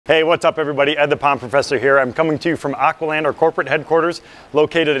Hey, what's up everybody? Ed the Pond Professor here. I'm coming to you from Aqualand, our corporate headquarters,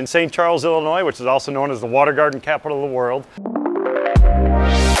 located in St. Charles, Illinois, which is also known as the water garden capital of the world.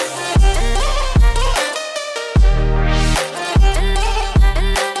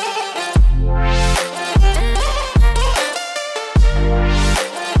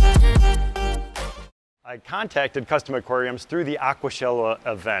 I contacted Custom Aquariums through the Aquashell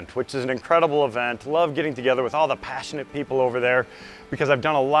event, which is an incredible event. Love getting together with all the passionate people over there because I've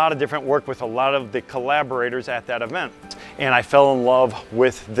done a lot of different work with a lot of the collaborators at that event. And I fell in love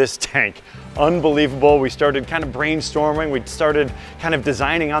with this tank. Unbelievable. We started kind of brainstorming. We started kind of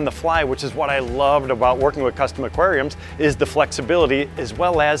designing on the fly, which is what I loved about working with Custom Aquariums, is the flexibility as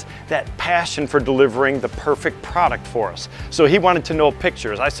well as that passion for delivering the perfect product for us. So he wanted to know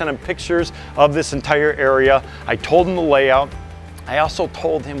pictures. I sent him pictures of this entire area. I told him the layout. I also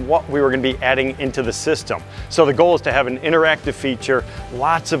told him what we were going to be adding into the system. So the goal is to have an interactive feature,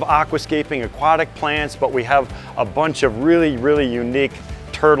 lots of aquascaping, aquatic plants, but we have a bunch of really unique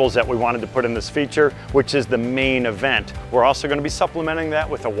turtles that we wanted to put in this feature, which is the main event. We're also going to be supplementing that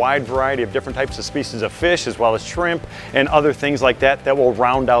with a wide variety of different types of species of fish, as well as shrimp and other things like that that will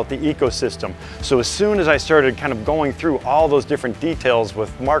round out the ecosystem. So as soon as I started kind of going through all those different details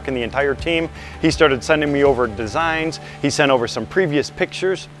with Mark and the entire team, he started sending me over designs. He sent over some previous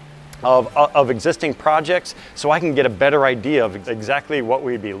pictures of existing projects so I can get a better idea of exactly what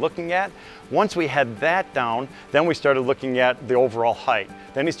we'd be looking at. Once we had that down, then we started looking at the overall height.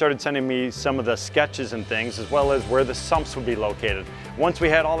 Then he started sending me some of the sketches and things, as well as where the sumps would be located. Once we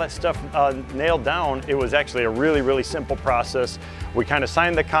had all that stuff nailed down, it was actually a really simple process. We kind of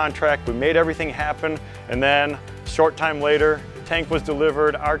signed the contract, we made everything happen, and then short time later, tank was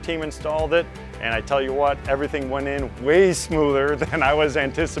delivered, our team installed it, and I tell you what, everything went in way smoother than I was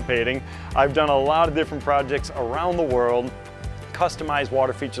anticipating. I've done a lot of different projects around the world, customized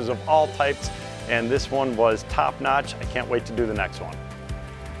water features of all types, and this one was top notch. I can't wait to do the next one.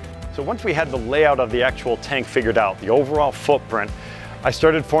 So once we had the layout of the actual tank figured out, the overall footprint, I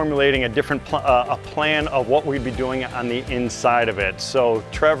started formulating a different plan of what we'd be doing on the inside of it. So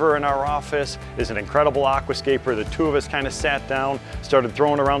Trevor in our office is an incredible aquascaper. The two of us kind of sat down, started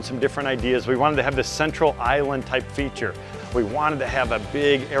throwing around some different ideas. We wanted to have this central island type feature. We wanted to have a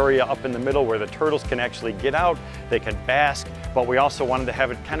big area up in the middle where the turtles can actually get out, they can bask, but we also wanted to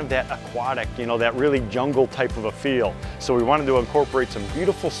have it kind of that aquatic, you know, that really jungle type of a feel. So we wanted to incorporate some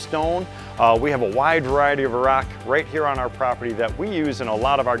beautiful stone. We have a wide variety of rock right here on our property that we use in a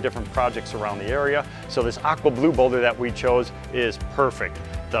lot of our different projects around the area. So this aqua blue boulder that we chose is perfect.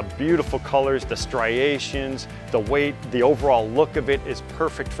 The beautiful colors, the striations, the weight, the overall look of it is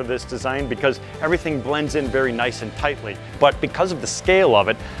perfect for this design because everything blends in very nice and tightly. But because of the scale of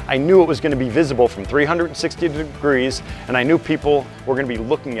it, I knew it was going to be visible from 360 degrees, and I knew people were going to be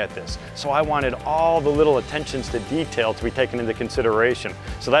looking at this. So I wanted all the little attentions to detail to be taken into consideration.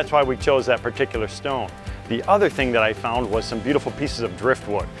 So that's why we chose that particular stone. The other thing that I found was some beautiful pieces of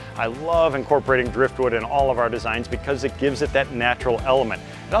driftwood. I love incorporating driftwood in all of our designs because it gives it that natural element.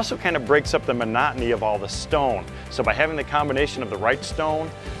 It also kind of breaks up the monotony of all the stone. So by having the combination of the right stone,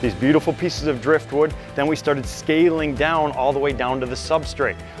 these beautiful pieces of driftwood, then we started scaling down all the way down to the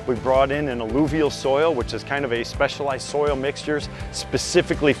substrate. We brought in an alluvial soil, which is kind of a specialized soil mixtures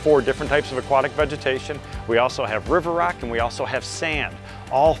specifically for different types of aquatic vegetation. We also have river rock and we also have sand.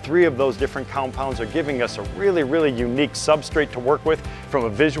 All three of those different compounds are giving us a really unique substrate to work with from a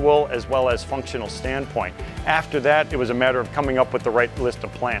visual as well as functional standpoint. After that, it was a matter of coming up with the right list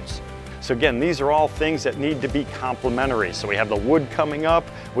of plants. So again, these are all things that need to be complementary. So we have the wood coming up,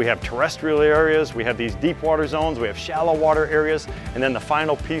 we have terrestrial areas, we have these deep water zones, we have shallow water areas, and then the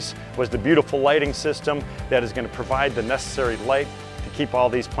final piece was the beautiful lighting system that is going to provide the necessary light to keep all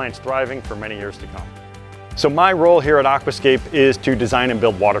these plants thriving for many years to come. So my role here at Aquascape is to design and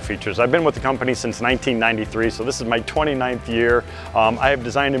build water features. I've been with the company since 1993, so this is my 29th year. I have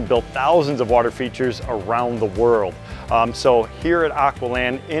designed and built thousands of water features around the world. So here at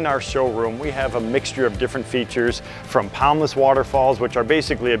Aqualand, in our showroom, we have a mixture of different features from pondless waterfalls, which are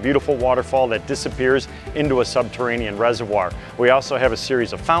basically a beautiful waterfall that disappears into a subterranean reservoir. We also have a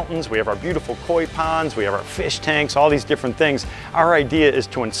series of fountains, we have our beautiful koi ponds, we have our fish tanks, all these different things. Our idea is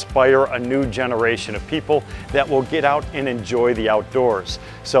to inspire a new generation of people that will get out and enjoy the outdoors.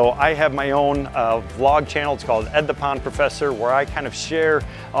 So I have my own vlog channel. It's called Ed the Pond Professor, where I kind of share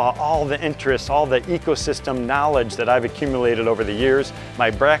all the interests, all the ecosystem knowledge that I've accumulated over the years.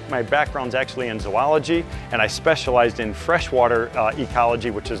 My background's actually in zoology, and I specialized in freshwater ecology,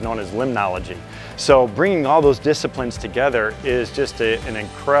 which is known as limnology. So bringing all those disciplines together is just an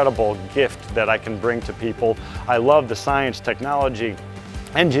incredible gift that I can bring to people. I love the science, technology,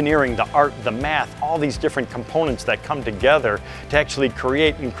 engineering, the art, the math, all these different components that come together to actually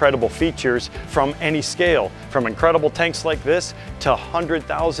create incredible features from any scale, from incredible tanks like this to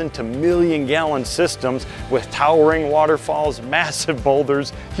 100,000 to million-gallon systems with towering waterfalls, massive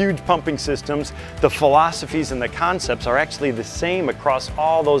boulders, huge pumping systems. The philosophies and the concepts are actually the same across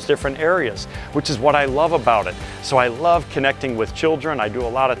all those different areas, which is what I love about it. So I love connecting with children. I do a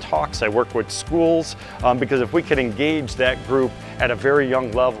lot of talks. I work with schools because if we could engage that group at a very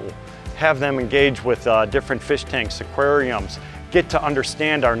young level, have them engage with different fish tanks, aquariums, get to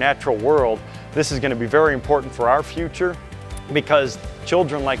understand our natural world. This is going to be very important for our future because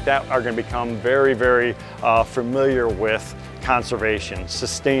children like that are going to become very, very familiar with conservation,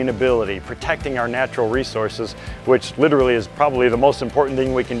 sustainability, protecting our natural resources, which literally is probably the most important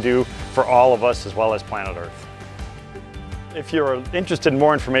thing we can do for all of us as well as planet Earth. If you're interested in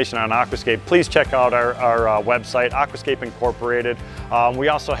more information on Aquascape, please check out our website, Aquascape Incorporated. We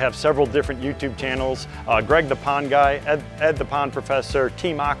also have several different YouTube channels, Greg the Pond Guy, Ed the Pond Professor,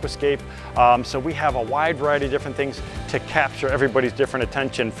 Team Aquascape. So we have a wide variety of different things to capture everybody's different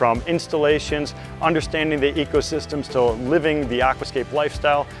attention, from installations, understanding the ecosystems, to living the Aquascape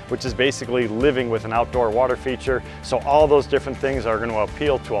lifestyle, which is basically living with an outdoor water feature. So all those different things are going to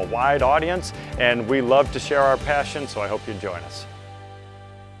appeal to a wide audience, and we love to share our passion, so I hope you join us.